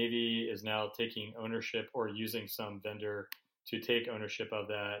just the Navy is now taking ownership or using some vendor to take ownership of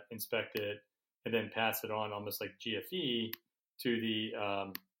that, inspect it, and then pass it on almost like GFE to the,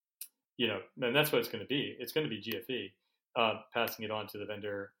 and that's what it's going to be. It's going to be GFE, passing it on to the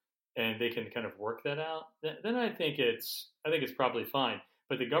vendor, and they can kind of work that out, then I think it's probably fine.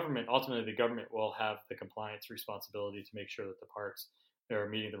 But ultimately the government will have the compliance responsibility to make sure that the parts are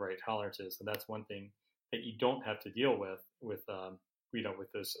meeting the right tolerances, and that's one thing that you don't have to deal with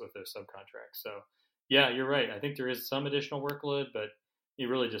those subcontracts. So yeah, you're right. I think there is some additional workload, but it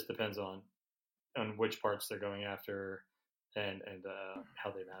really just depends on which parts they're going after and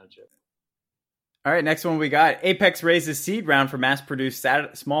how they manage it. All right, next one we got Apex raises seed round for mass-produced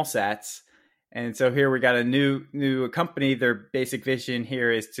small sats. And so here we got a new company. Their basic vision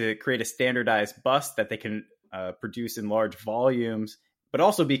here is to create a standardized bus that they can produce in large volumes, but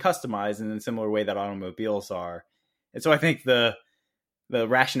also be customized in a similar way that automobiles are. And so I think the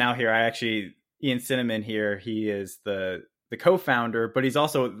rationale here, Ian Cinnamon here, he is the co-founder, but he's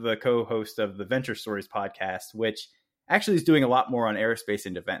also the co-host of the Venture Stories podcast, which actually is doing a lot more on aerospace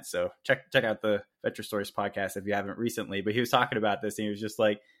and defense. So check out the Venture Stories podcast if you haven't recently. But he was talking about this, and he was just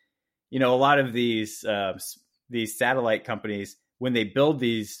like, a lot of these satellite companies, when they build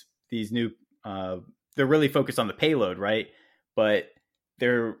these new, they're really focused on the payload, right? But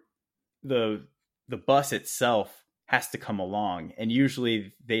the bus itself has to come along, and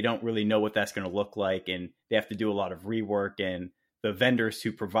usually they don't really know what that's going to look like, and they have to do a lot of rework. And the vendors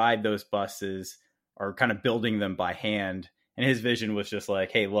who provide those buses are kind of building them by hand. And his vision was just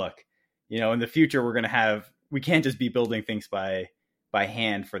like, hey, look, in the future, we can't just be building things by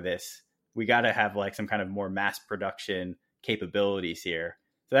hand for this. We got to have like some kind of more mass production capabilities here.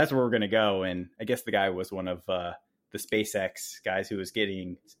 So that's where we're going to go. And I guess the guy was one of the SpaceX guys who was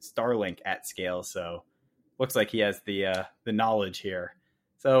getting Starlink at scale. So looks like he has the knowledge here.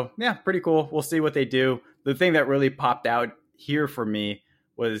 So yeah, pretty cool. We'll see what they do. The thing that really popped out here for me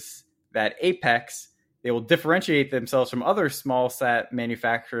was that Apex, they will differentiate themselves from other small sat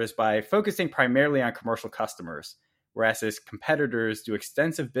manufacturers by focusing primarily on commercial customers, whereas its competitors do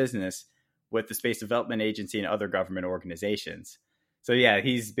extensive business with the Space Development Agency and other government organizations. So yeah,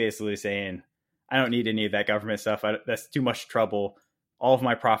 he's basically saying, I don't need any of that government stuff. That's too much trouble. All of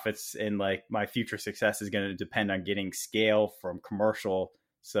my profits and like my future success is going to depend on getting scale from commercial.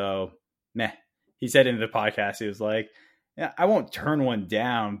 So, meh. He said in the podcast, he was like, yeah, I won't turn one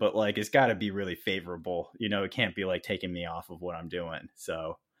down, but like, it's got to be really favorable. It can't be like taking me off of what I'm doing.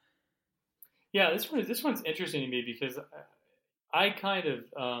 So, yeah, this one's interesting to me because I kind of,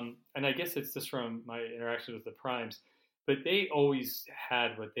 and I guess it's just from my interaction with the primes, but they always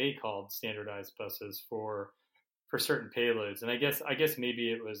had what they called standardized buses for certain payloads. And I guess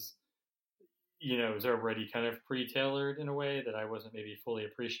maybe it was, it was already kind of pre-tailored in a way that I wasn't maybe fully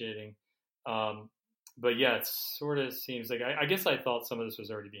appreciating. But yeah, it sort of seems like, I guess I thought some of this was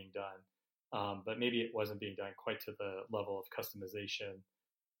already being done, but maybe it wasn't being done quite to the level of customization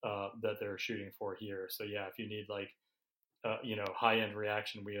that they're shooting for here. So yeah, if you need like, high-end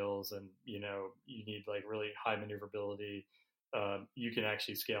reaction wheels and, you need like really high maneuverability, you can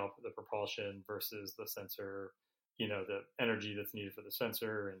actually scale the propulsion versus the sensor, the energy that's needed for the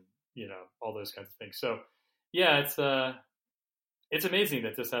sensor and, all those kinds of things. So yeah, it's amazing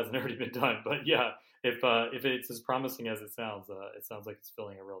that this hasn't already been done, but yeah, if it's as promising as it sounds like it's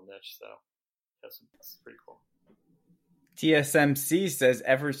filling a real niche. So that's pretty cool. TSMC says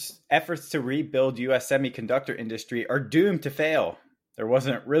efforts to rebuild U.S. semiconductor industry are doomed to fail. There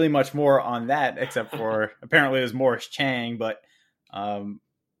wasn't really much more on that, except for apparently it was Morris Chang. But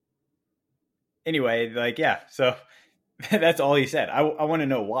anyway, like, yeah, so that's all he said. I want to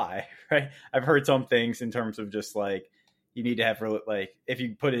know why, right? I've heard some things in terms of just like, you need to have like, if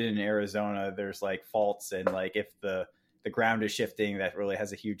you put it in Arizona, there's like faults and like if the ground is shifting, that really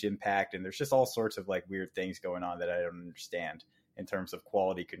has a huge impact. And there's just all sorts of like weird things going on that I don't understand in terms of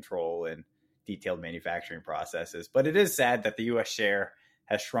quality control and detailed manufacturing processes. But it is sad that the U.S. share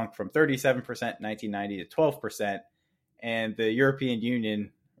has shrunk from 37% in 1990 to 12%. And the European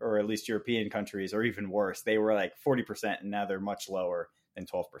Union, or at least European countries, are even worse. They were like 40% and now they're much lower than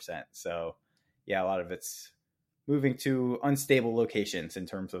 12%. So yeah, a lot of it's moving to unstable locations in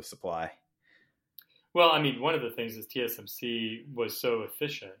terms of supply. Well, I mean, one of the things is TSMC was so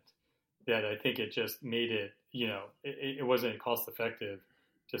efficient that I think it just made it, it wasn't cost effective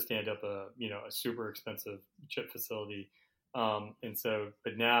to stand up a super expensive chip facility. And so,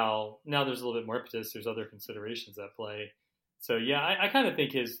 but now there's a little bit more impetus. There's other considerations at play. So yeah, I kind of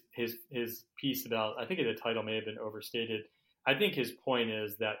think his piece about, I think the title may have been overstated. I think his point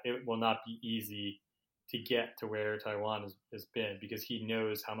is that it will not be easy to get to where Taiwan has been, because he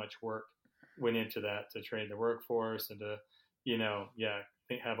knows how much work went into that to train the workforce and to,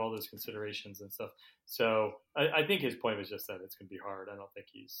 have all those considerations and stuff. So I think his point was just that it's going to be hard. I don't think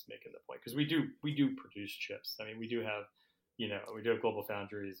he's making the point, because we do produce chips. I mean, we do have, we do have Global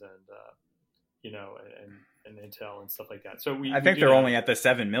Foundries and, and Intel and stuff like that. So I think they're only at the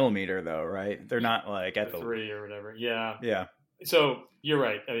 7mm though, right? They're not like at the 3 or whatever. Yeah. Yeah. So you're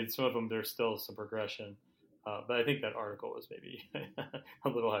right. I mean, some of them, there's still some progression. But I think that article was maybe a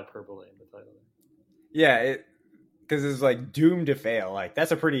little hyperbole in the title. Yeah, because it's like doomed to fail. Like,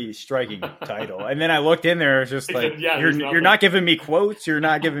 that's a pretty striking title. And then I looked in there, it's just like, yeah, you're not giving me quotes. You're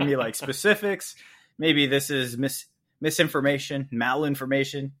not giving me like specifics. Maybe this is misinformation,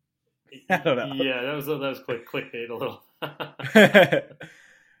 malinformation. I don't know. Yeah, that was clickbait a little.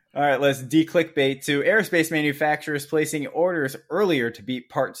 All right, let's de-clickbait to aerospace manufacturers placing orders earlier to beat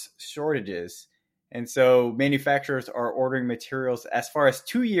parts shortages. And so manufacturers are ordering materials as far as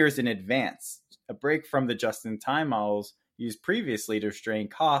 2 years in advance, a break from the just-in-time models used previously to restrain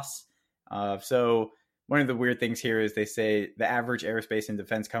costs. So one of the weird things here is they say the average aerospace and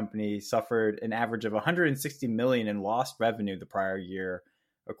defense company suffered an average of $160 million in lost revenue the prior year,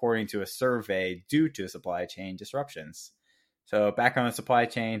 according to a survey due to supply chain disruptions. So back on the supply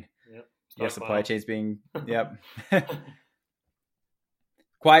chain. Yep. Yeah, supply chains being, yep.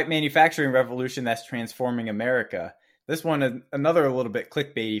 Quiet manufacturing revolution that's transforming America. This one, another a little bit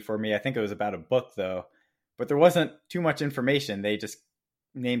clickbaity for me. I think it was about a book though, but there wasn't too much information. They just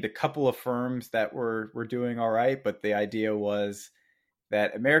named a couple of firms that were doing all right, but the idea was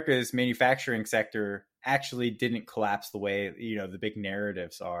that America's manufacturing sector actually didn't collapse the way, the big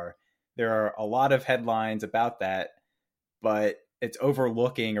narratives are. There are a lot of headlines about that, but it's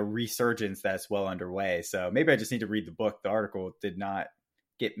overlooking a resurgence that's well underway. So maybe I just need to read the book. The article did not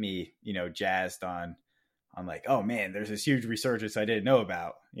get me, jazzed on like, oh man, there's this huge resurgence I didn't know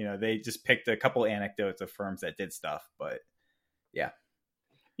about. They just picked a couple anecdotes of firms that did stuff, but yeah.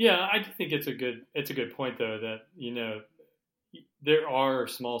 Yeah, I think it's a good point though, that, there are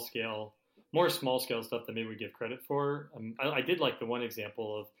more small scale stuff that maybe we give credit for. I did like the one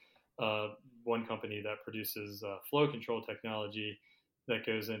example of one company that produces flow control technology that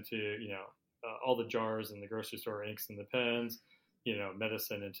goes into, all the jars in the grocery store, inks and the pens,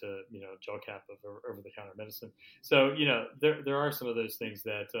 medicine into, gel cap of over the counter medicine. So, there are some of those things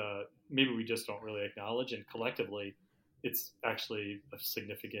that maybe we just don't really acknowledge, and collectively it's actually a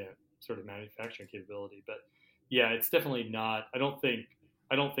significant sort of manufacturing capability. But yeah, it's definitely not, I don't think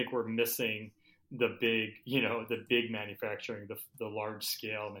we're missing the big manufacturing, the large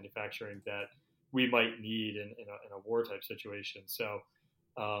scale manufacturing that we might need in a war type situation. So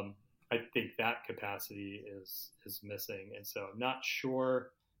I think that capacity is missing. And so I'm not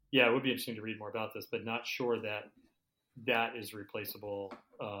sure, yeah, it would be interesting to read more about this, but not sure that is replaceable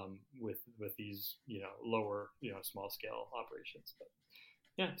with these, lower, small scale operations. But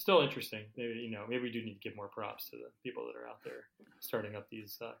yeah, still interesting. Maybe, maybe we do need to give more props to the people that are out there starting up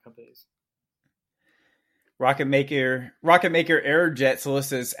these companies. Rocket Maker Aerojet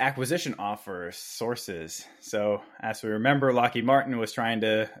solicits acquisition offers, sources. So, as we remember, Lockheed Martin was trying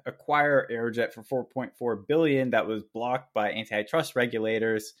to acquire Aerojet for $4.4 billion. That was blocked by antitrust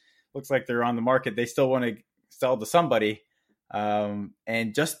regulators. Looks like they're on the market. They still want to sell to somebody.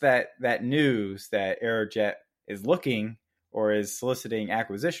 And just that news that Aerojet is looking or is soliciting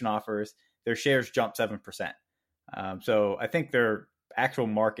acquisition offers, their shares jumped 7%. So I think their actual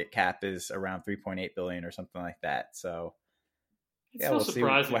market cap is around 3.8 billion or something like that. So we'll see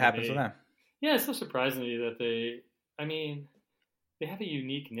what happens with them. Yeah, it's so surprising to me that they have a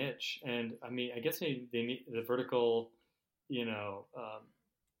unique niche, and I guess they need the vertical,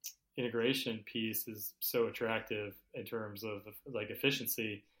 integration piece is so attractive in terms of like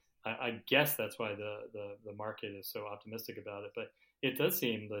efficiency. I guess that's why the market is so optimistic about it. But it does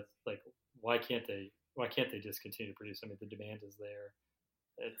seem that, like, why can't they just continue to produce? The demand is there.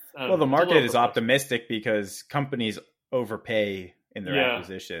 The market is optimistic because companies overpay in their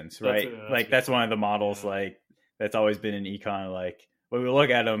acquisitions, right? That's one of the models, like, that's always been in econ. Like, when we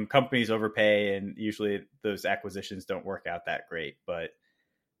look at them, companies overpay, and usually those acquisitions don't work out that great. But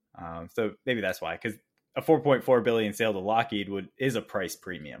so maybe that's why, because a 4.4 billion sale to Lockheed is a price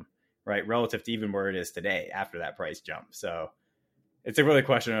premium, right, relative to even where it is today after that price jump. So it's a really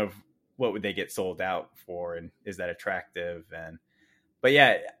question of what would they get sold out for, and is that attractive? But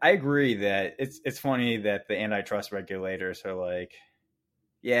yeah, I agree that it's funny that the antitrust regulators are like,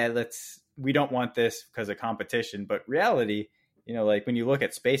 yeah, we don't want this because of competition. But reality, like when you look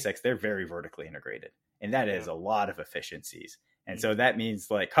at SpaceX, they're very vertically integrated, and that is a lot of efficiencies. And so that means,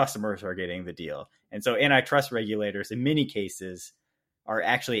 like, customers are getting the deal. And so antitrust regulators in many cases are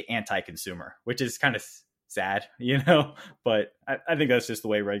actually anti-consumer, which is kind of sad, but I think that's just the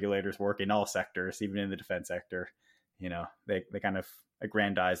way regulators work in all sectors, even in the defense sector. They kind of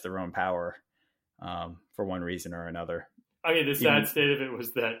aggrandize their own power for one reason or another. The sad state of it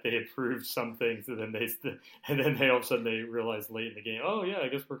was that they approved some things, and then they all of a sudden they realized late in the game, oh yeah, I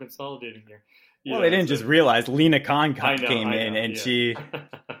guess we're consolidating here. They didn't just realize. Lena Khan came in, and she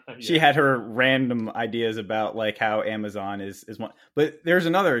had her random ideas about, like, how Amazon is one. But there's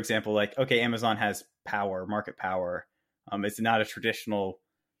another example, like, okay, Amazon has power, market power. It's not a traditional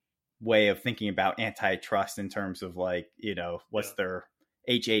way of thinking about antitrust in terms of, like, what's their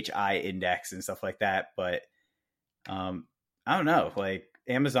HHI index and stuff like that. But I don't know, like,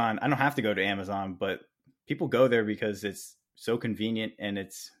 Amazon, I don't have to go to Amazon, but people go there because it's so convenient and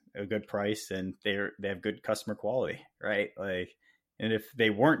it's a good price, and they have good customer quality, right? Like, and if they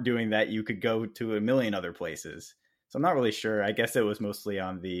weren't doing that, you could go to a million other places. So I'm not really sure. I guess it was mostly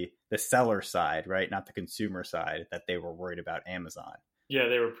on the seller side, right? Not the consumer side, that they were worried about Amazon. Yeah,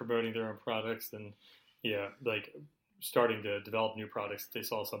 they were promoting their own products, and like starting to develop new products. They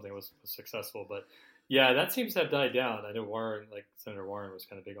saw something was successful, but yeah, that seems to have died down. I know Senator Warren was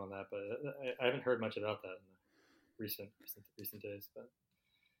kind of big on that, but I haven't heard much about that in the recent days. But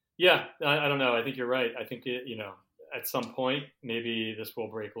yeah, I don't know. I think you're right. I think at some point maybe this will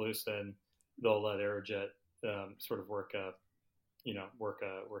break loose, and they'll let Aerojet sort of work work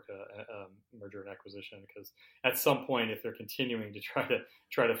a merger and acquisition, because at some point, if they're continuing to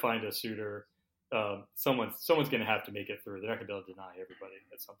try to find a suitor, someone's going to have to make it through. They're not going to be able to deny everybody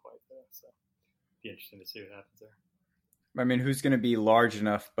at some point. So be interesting to see what happens there. I mean, who's going to be large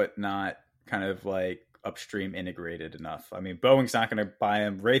enough but not kind of like upstream integrated enough? I mean, Boeing's not going to buy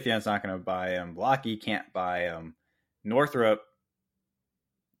him. Raytheon's not going to buy him. Lockheed can't buy him. Northrop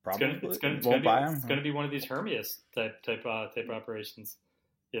probably won't buy him. It's going to be one of these Hermes type operations.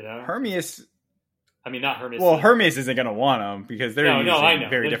 Hermes. I mean, not Hermes. Well, Hermes isn't going to want them because they're using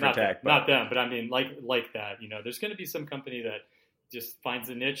very different tech. Not them, but I mean, like that. There's going to be some company that just finds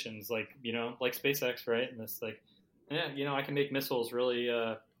a niche and is like SpaceX, right? And it's like, I can make missiles really,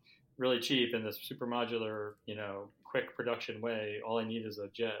 really cheap in this super modular, quick production way. All I need is a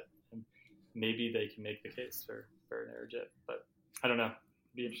jet, and maybe they can make the case for an Aerojet, but I don't know.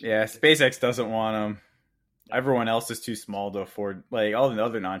 Be interesting. Yeah, SpaceX doesn't want them. Everyone else is too small to afford. Like all the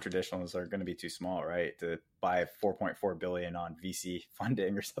other non-traditionals are going to be too small, right? To buy $4.4 billion on VC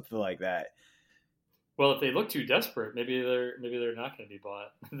funding or something like that. Well, if they look too desperate, maybe they're not going to be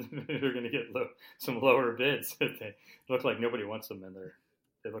bought. They're going to get some lower bids. They look like nobody wants them, and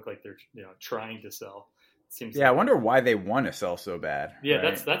they look like they're trying to sell. I wonder why they want to sell so bad. Yeah,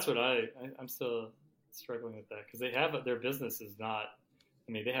 right? that's what I'm still struggling with that, because they have their business is not.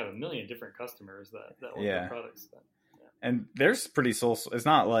 I mean, they have a million different customers that want their products. But, and there's pretty it's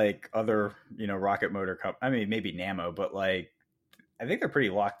not like other rocket motor I mean, maybe Nammo, but like I think they're pretty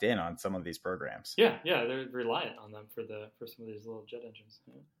locked in on some of these programs. Yeah, they're reliant on them for some of these little jet engines.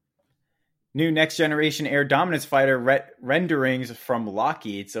 Yeah. New next generation air dominance fighter renderings from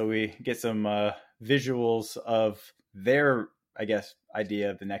Lockheed, so we get some visuals of their, I guess,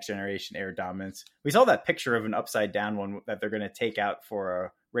 idea of the next generation air dominance. We saw that picture of an upside down one that they're going to take out for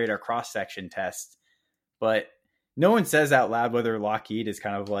a radar cross section test, but no one says out loud whether Lockheed is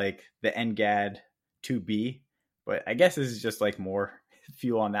kind of like the NGAD 2B. But I guess this is just like more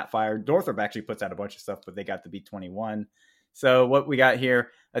fuel on that fire. Northrop actually puts out a bunch of stuff, but they got the B-21. So what we got here,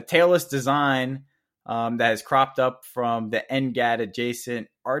 a tailless design that is cropped up from the NGAD adjacent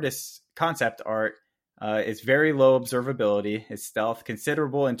artist's concept art. It's very low observability. It's stealth,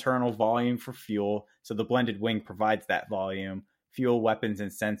 considerable internal volume for fuel. So the blended wing provides that volume, fuel, weapons,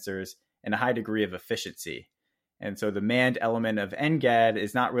 and sensors, and a high degree of efficiency. And so the manned element of NGAD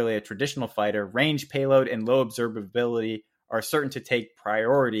is not really a traditional fighter. Range, payload, and low observability are certain to take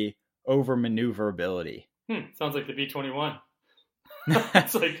priority over maneuverability. Sounds like the B-21.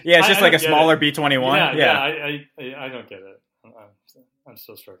 It's just like a smaller B-21. Yeah. I don't get it. I'm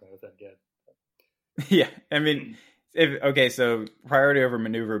still struggling with NGAD. Yeah, I mean, so priority over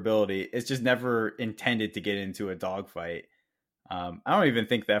maneuverability is just never intended to get into a dogfight. I don't even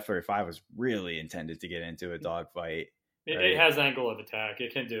think the F-35 was really intended to get into a dogfight. It has angle of attack.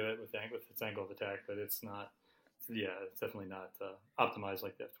 It can do it with its angle of attack, but it's not. Yeah, it's definitely not optimized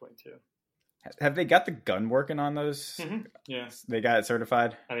like the F-22. Have they got the gun working on those? Mm-hmm. Yeah, they got it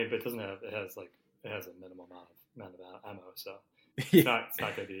certified. I mean, but it has a minimal amount of ammo, so it's not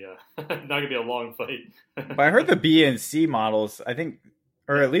going to be not going to be a long fight. But I heard the B and C models, I think.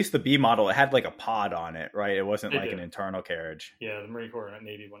 Or at least the B model, it had like a pod on it, right? It wasn't an internal carriage. Yeah, the Marine Corps and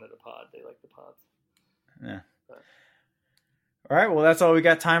Navy wanted a pod. They like the pods. Yeah. But. All right, well, that's all we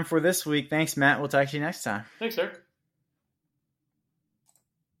got time for this week. Thanks, Matt. We'll talk to you next time. Thanks, sir.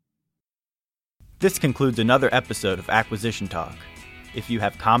 This concludes another episode of Acquisition Talk. If you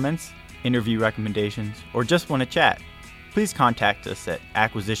have comments, interview recommendations, or just want to chat, please contact us at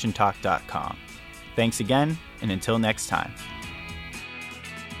acquisitiontalk.com. Thanks again, and until next time.